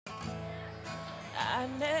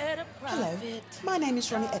Hello, my name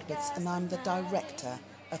is Ronnie Edwards and I'm the Director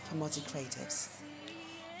of Pomozi Creatives.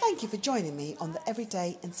 Thank you for joining me on the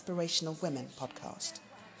Everyday Inspirational Women podcast.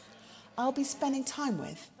 I'll be spending time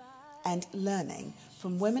with and learning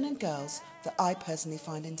from women and girls that I personally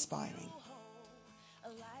find inspiring.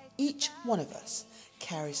 Each one of us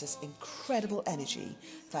carries this incredible energy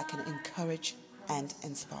that can encourage and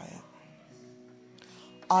inspire.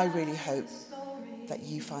 I really hope that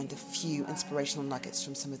you find a few inspirational nuggets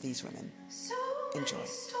from some of these women. Enjoy.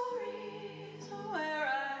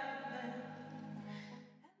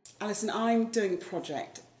 Alison, I'm doing a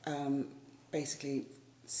project basically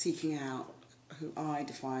seeking out who I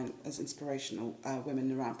define as inspirational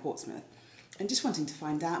women around Portsmouth and just wanting to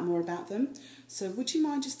find out more about them. So would you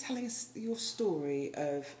mind just telling us your story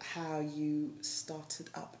of how you started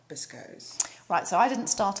up Biscoes? Right, so I didn't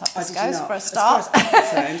start up Biscoes for a start. As far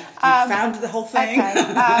as I'm concerned, you founded the whole thing.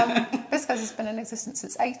 Okay, Biscoes has been in existence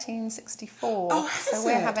since 1864. Oh, has so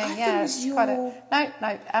we're it? having, I yeah, it's quite a... No.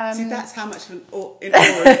 See, that's how much in awe I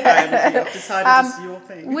am. I've decided this is your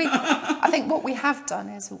thing. I think what we have done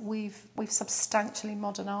is we've substantially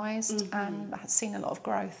modernised and seen a lot of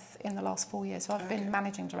growth in the last 4 years. So I've been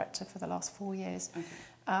managing director for the last 4 years. Okay.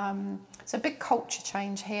 So a big culture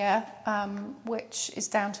change here, which is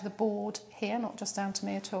down to the board here, not just down to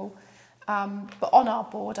me at all. But on our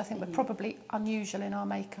board, I think we're probably unusual in our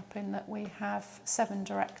makeup in that we have 7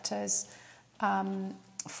 directors, 4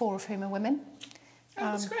 of whom are women.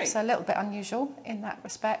 That's great. So a little bit unusual in that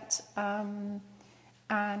respect. And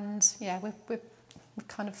yeah, we're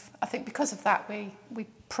kind of, I think because of that, we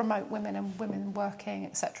promote women and women working,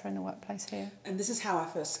 etc., in the workplace here. And this is how I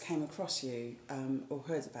first came across you, or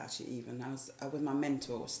heard about you even. I was with my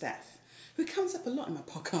mentor, Steph, who comes up a lot in my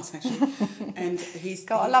podcast, actually. And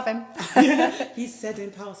I love him. He said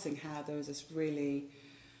in passing how there was this really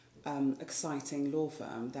exciting law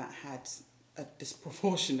firm that had a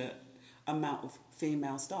disproportionate amount of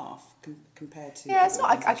female staff compared to... Yeah, it's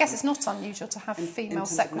not. I guess it's not unusual to have female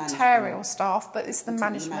secretarial staff, but it's the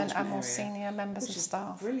management and more senior members of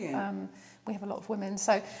staff. Brilliant. We have a lot of women.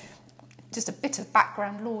 So just a bit of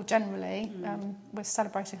background law generally. We're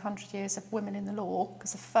celebrating 100 years of women in the law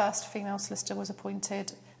because the first female solicitor was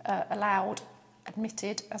appointed,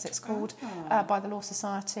 admitted, as it's called, by the Law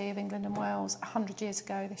Society of England and Wales 100 years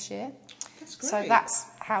ago this year. That's great. So that's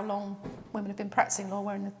how long women have been practicing law,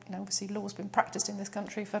 where obviously law's been practiced in this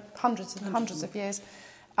country for hundreds and hundreds of years.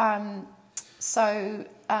 When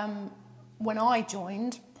I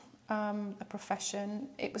joined the profession,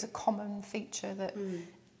 it was a common feature that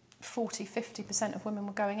 40-50% of women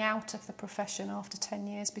were going out of the profession after 10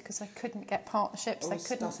 years because they couldn't get partnerships, they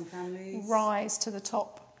couldn't rise to the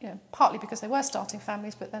top, partly because they were starting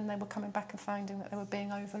families, but then they were coming back and finding that they were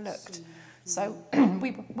being overlooked. So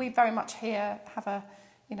we very much here have an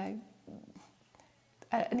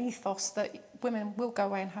ethos that women will go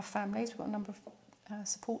away and have families. We've got a number of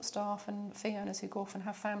support staff and fee owners who go off and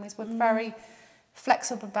have families. We're very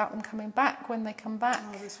flexible about them coming back when they come back,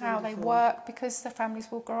 how they work, because their families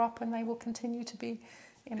will grow up and they will continue to be,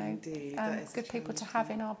 good people to have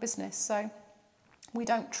in our business. So we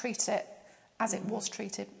don't treat it as it was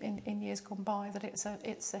treated in years gone by, that it's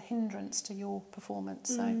a hindrance to your performance.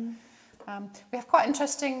 So. We have quite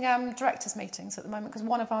interesting directors' meetings at the moment because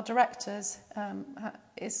one of our directors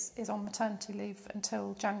is on maternity leave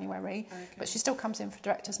until January, but she still comes in for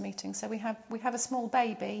directors' meetings. So we have a small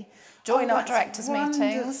baby join our directors'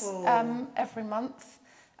 meetings every month.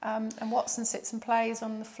 And Watson sits and plays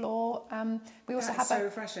on the floor. We also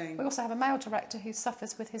refreshing. We also have a male director who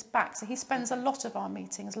suffers with his back, so he spends a lot of our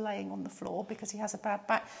meetings laying on the floor because he has a bad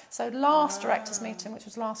back. So last directors' meeting, which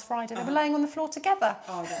was last Friday, they were laying on the floor together.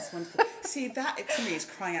 Oh, that's wonderful. See, that to me is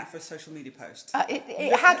crying out for a social media post.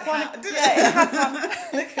 It had one. It had one.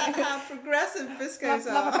 Look at how progressive Biscoes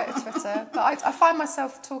are. Love a bit of Twitter, but I find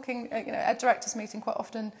myself talking, at directors' meeting quite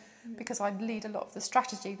often. Because I lead a lot of the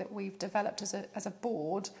strategy that we've developed as a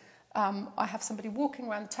board. I have somebody walking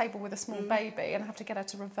around the table with a small baby and I have to get her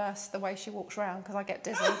to reverse the way she walks around because I get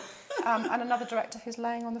dizzy. And another director who's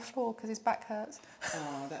laying on the floor because his back hurts.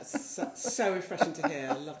 Oh, that's so refreshing to hear.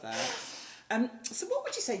 I love that. So what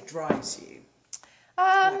would you say drives you?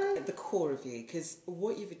 At the core of you? Because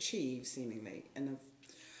what you've achieved, seemingly, in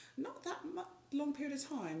not that long period of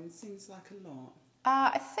time, seems like a lot.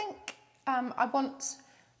 I think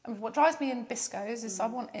what drives me in Biscoes is I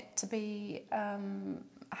want it to be a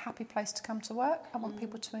happy place to come to work. I want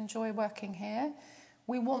people to enjoy working here.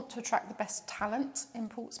 We want to attract the best talent in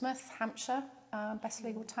Portsmouth, Hampshire, best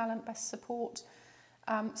legal talent, best support,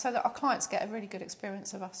 so that our clients get a really good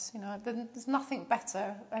experience of us. There's nothing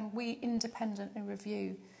better, and we independently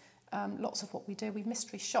review lots of what we do. We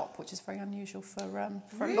mystery shop, which is very unusual for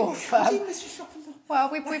Really? a law firm. How do you mystery shop? Well,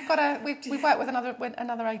 we work with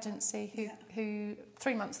another agency who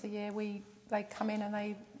 3 months of the year they come in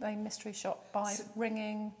and they mystery shop by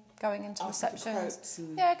ringing, going into receptions,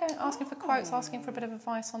 asking for quotes, asking for a bit of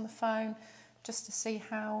advice on the phone, just to see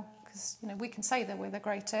how, because we can say that we're the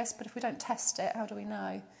greatest, but if we don't test it, how do we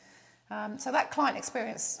know? So that client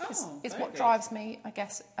experience is what drives me, I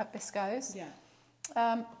guess, at Biscoes.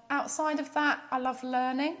 Yeah. Outside of that, I love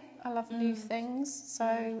learning. I love new things.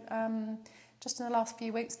 So just in the last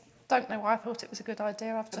few weeks, don't know why I thought it was a good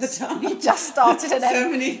idea. I've just started an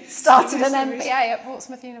MBA at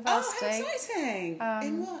Portsmouth University. Oh, how exciting!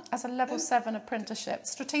 In what? As a level 7 apprenticeship,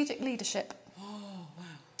 strategic leadership. Oh,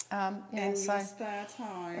 wow. In your spare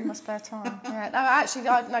time? In my spare time, yeah. No, actually,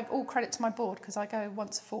 all credit to my board, because I go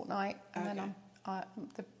once a fortnight, and then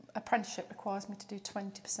the apprenticeship requires me to do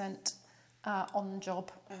 20% on job.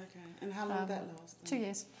 Okay, and how long did that last? 2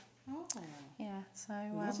 years. Oh. Yeah, so...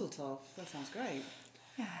 Mazel tov. That sounds great.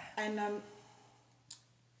 Yeah. And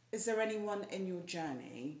is there anyone in your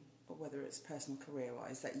journey, or whether it's personal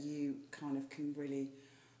career-wise, that you kind of can really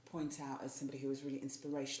point out as somebody who was really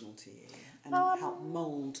inspirational to you and help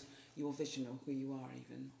mould your vision of who you are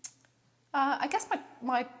even? I guess we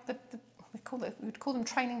would call them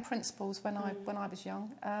training principles when I was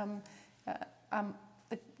young.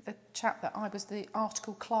 The chap that I was the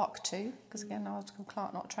article clerk to, because again, article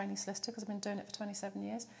clerk, not a training solicitor, because I've been doing it for 27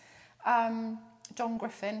 years. John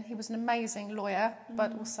Griffin, he was an amazing lawyer,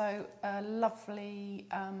 but also a lovely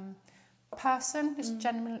person, just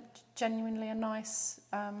genuinely a nice,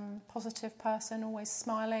 positive person, always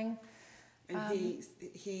smiling. And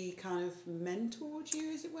he kind of mentored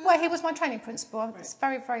you, as it were? Well, he was my training principal. Right.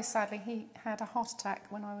 Very, very sadly, he had a heart attack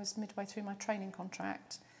when I was midway through my training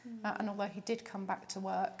contract. And although he did come back to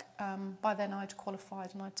work, by then I'd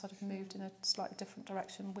qualified and I'd sort of moved in a slightly different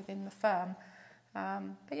direction within the firm.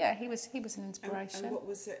 But yeah, he was an inspiration. And what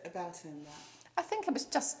was it about him that? I think it was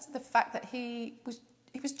just the fact that he was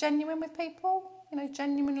genuine with people,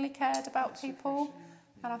 genuinely cared about people.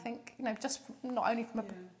 And I think, just not only from a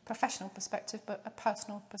professional perspective, but a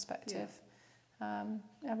personal perspective. A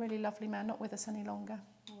really lovely man, not with us any longer.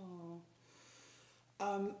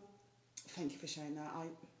 Oh. Thank you for sharing that.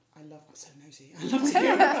 I'm so nosy. I love to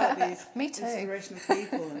hear about these Me too. inspirational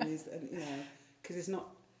people and these, because it's not.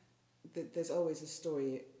 There's always a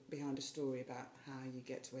story behind a story about how you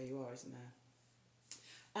get to where you are, isn't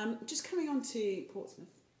there? Just coming on to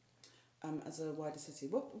Portsmouth as a wider city,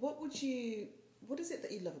 what is it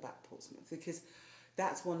that you love about Portsmouth? Because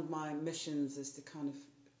that's one of my missions, is to kind of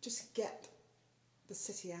just get the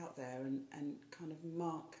city out there and kind of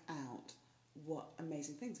mark out what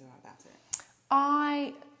amazing things are about it.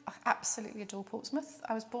 I absolutely adore Portsmouth.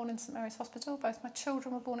 I was born in St Mary's Hospital. Both my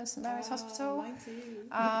children were born in St Mary's Hospital. Mine too.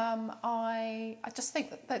 I just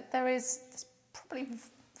think that there's probably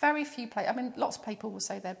very few places. I mean, lots of people will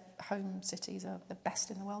say their home cities are the best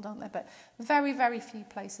in the world, aren't they? But very, very few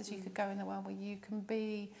places you could go in the world where you can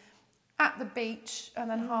be at the beach and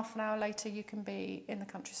then half an hour later you can be in the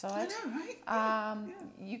countryside. I know, right?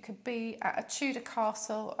 You could be at a Tudor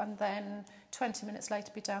castle and then 20 minutes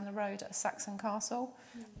later be down the road at a Saxon castle.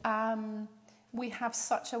 We have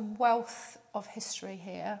such a wealth of history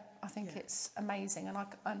here. I think it's amazing, and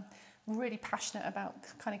I'm really passionate about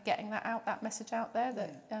kind of getting that message out there,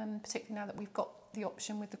 that particularly now that we've got the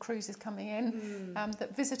option with the cruises coming in,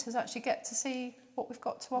 that visitors actually get to see what we've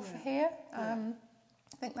got to offer here.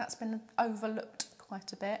 I think that's been overlooked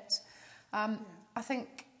quite a bit. I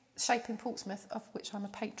think Shaping Portsmouth, of which I'm a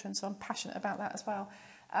patron, so I'm passionate about that as well,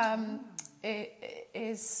 it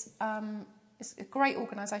is a great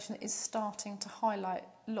organisation that is starting to highlight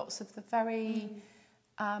lots of the very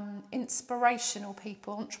inspirational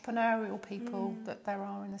people, entrepreneurial people that there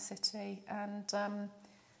are in the city. And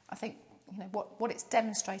I think what it's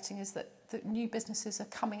demonstrating is that new businesses are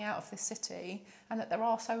coming out of this city, and that there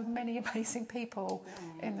are so many amazing people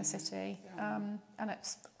in the city. And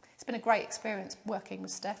it's been a great experience working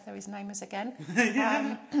with Steph. There his name is again,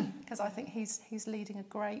 because I think he's leading a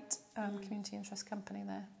great community interest company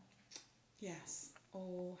there. Yes,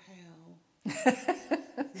 all hail.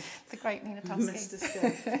 The great Nina Tusky. Mr.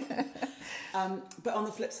 Steph. But on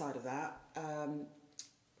the flip side of that,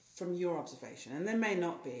 from your observation, and there may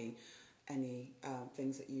not be any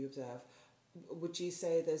things that you observe, would you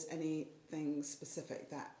say there's anything specific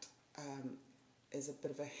that is a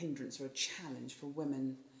bit of a hindrance or a challenge for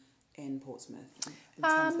women in Portsmouth in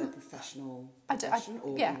terms of their professional progression?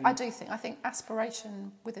 I think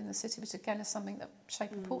aspiration within the city, which again is something that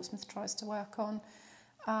Shaping Portsmouth tries to work on,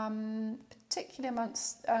 particularly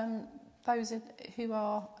amongst those who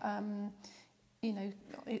are,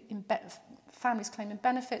 families claiming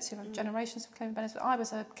benefits, who have generations of claiming benefits. I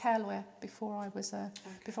was a care lawyer before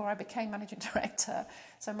I became managing director.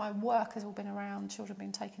 So my work has all been around children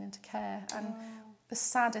being taken into care. And the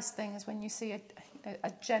saddest thing is when you see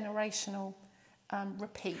a generational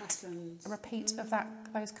repeat of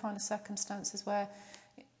those kind of circumstances where,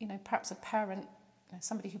 perhaps a parent,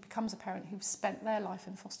 somebody who becomes a parent who's spent their life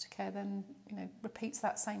in foster care, then repeats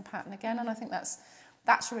that same pattern again. And I think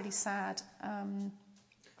that's really sad.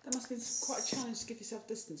 That must have been quite a challenge to give yourself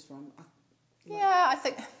distance from. I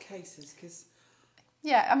think cases, because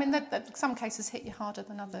some cases hit you harder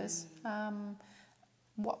than others.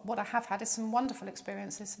 What I have had is some wonderful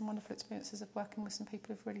experiences of working with some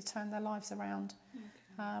people who've really turned their lives around.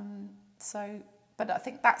 Okay. But I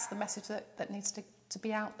think that's the message that needs to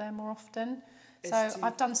be out there more often. So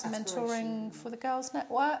I've done some mentoring for the Girls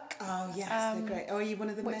Network. Oh, yes, they're great. Oh, are you one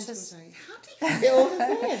of the mentors? How do you fit all of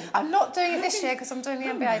this in? I'm not doing it this year because I'm doing the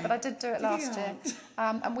MBA, but I did do it last year.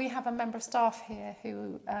 And we have a member of staff here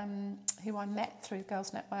who I met through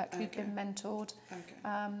Girls Network, who'd been mentored,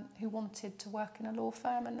 who wanted to work in a law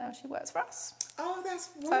firm, and now she works for us. Oh, that's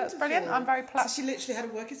wonderful. So it's brilliant. I'm very proud. So she literally had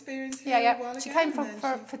a work experience here a while ago? She came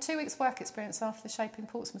for 2 weeks work experience after the Shaping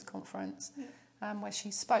Portsmouth conference. Yeah. Where she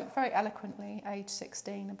spoke very eloquently, age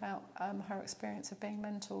 16, about her experience of being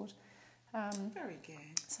mentored. Very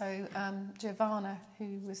good. So Giovanna,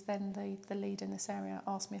 who was then the lead in this area,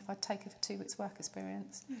 asked me if I'd take her for 2 weeks' work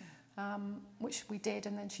experience, which we did,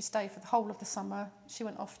 and then she stayed for the whole of the summer. She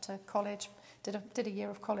went off to college, did a year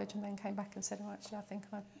of college, and then came back and said, actually, I think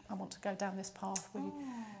I want to go down this path.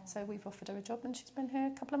 So we've offered her a job, and she's been here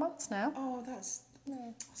a couple of months now. Oh, that's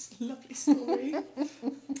a lovely story.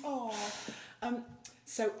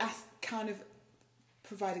 So kind of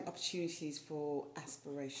providing opportunities for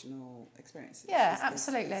aspirational experiences. Yeah,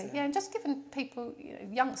 absolutely. And just giving people,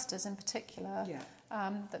 youngsters in particular,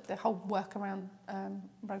 that the whole work around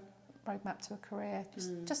roadmap to a career,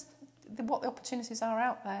 just what the opportunities are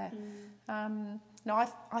out there.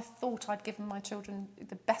 I thought I'd given my children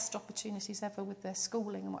the best opportunities ever with their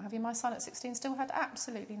schooling and what have you. My son at 16 still had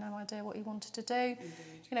absolutely no idea what he wanted to do.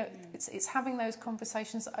 Indeed. It's having those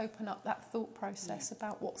conversations that open up that thought process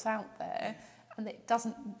about what's out there, and it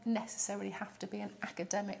doesn't necessarily have to be an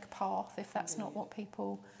academic path if that's not what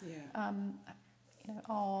people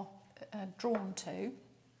are drawn to.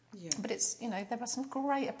 But it's there are some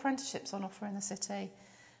great apprenticeships on offer in the city.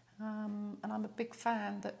 And I'm a big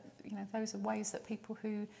fan that, those are ways that people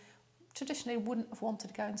who traditionally wouldn't have wanted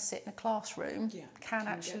to go and sit in a classroom can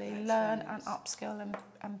actually learn and upskill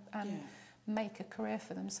and make a career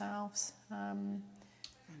for themselves.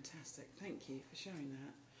 Fantastic. Thank you for sharing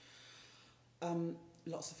that.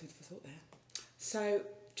 Lots of food for thought there. So,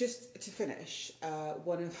 just to finish,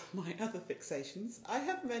 one of my other fixations, I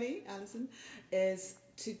have many, Alison, is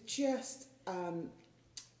to just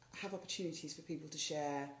have opportunities for people to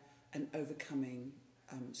share an overcoming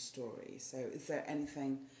story. So is there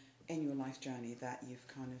anything in your life journey that you've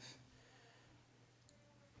kind of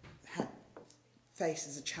had faced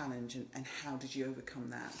as a challenge, and how did you overcome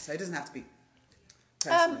that? So it doesn't have to be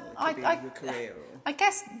personal, it could be your career. I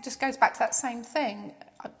guess it just goes back to that same thing.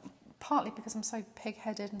 Partly because I'm so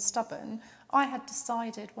pig-headed and stubborn, I had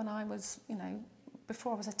decided when I was,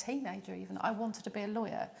 before I was a teenager even, I wanted to be a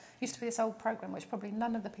lawyer. Used to be this old programme, which probably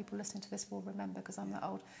none of the people listening to this will remember because I'm that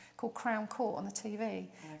old, called Crown Court on the TV. Okay.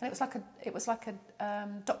 And it was like a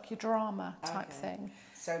docudrama type thing.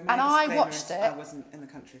 So and I watched it. I wasn't in the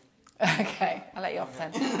country. Okay, I'll let you off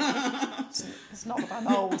then. It's not that I'm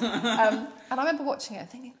old. And I remember watching it and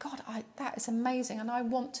thinking, God, that is amazing, and I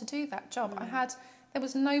want to do that job. There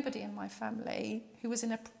was nobody in my family who was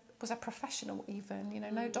a professional even,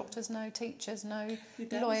 no doctors, no teachers, no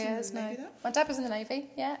lawyers, no. My dad was in the Navy,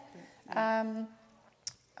 and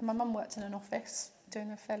my mum worked in an office doing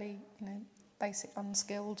a fairly, basic,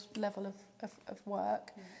 unskilled level of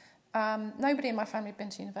work. Nobody in my family had been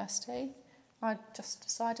to university. I just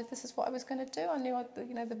decided this is what I was going to do. I knew,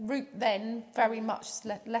 the route then, very much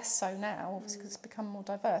less so now, obviously because it's become more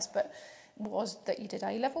diverse, but was that you did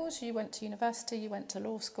A-levels, you went to university, you went to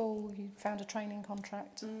law school, you found a training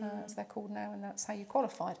contract, as they're called now, and that's how you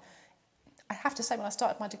qualified. I have to say, when I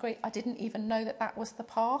started my degree, I didn't even know that was the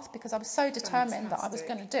path, because I was so determined that I was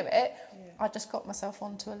going to do it. I just got myself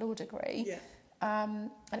onto a law degree.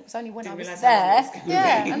 And it was only when I was there.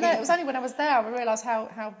 And then it was only when I was there I realised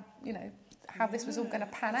how this was all going to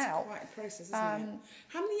pan out. Quite a process, isn't it?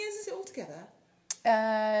 How many years is it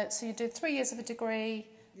altogether? So you do 3 years of a degree,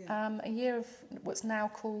 a year of what's now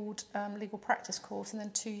called legal practice course, and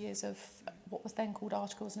then 2 years of what was then called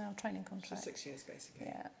articles, now training contract. So 6 years, basically.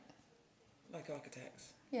 Yeah. Like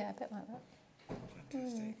architects. Yeah, a bit like that.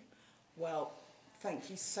 Fantastic. Well, thank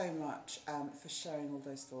you so much for sharing all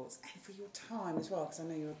those thoughts and for your time as well, because I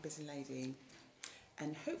know you're a busy lady.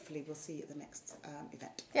 And hopefully we'll see you at the next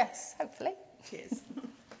event. Yes, hopefully. Cheers.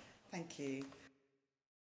 Thank you.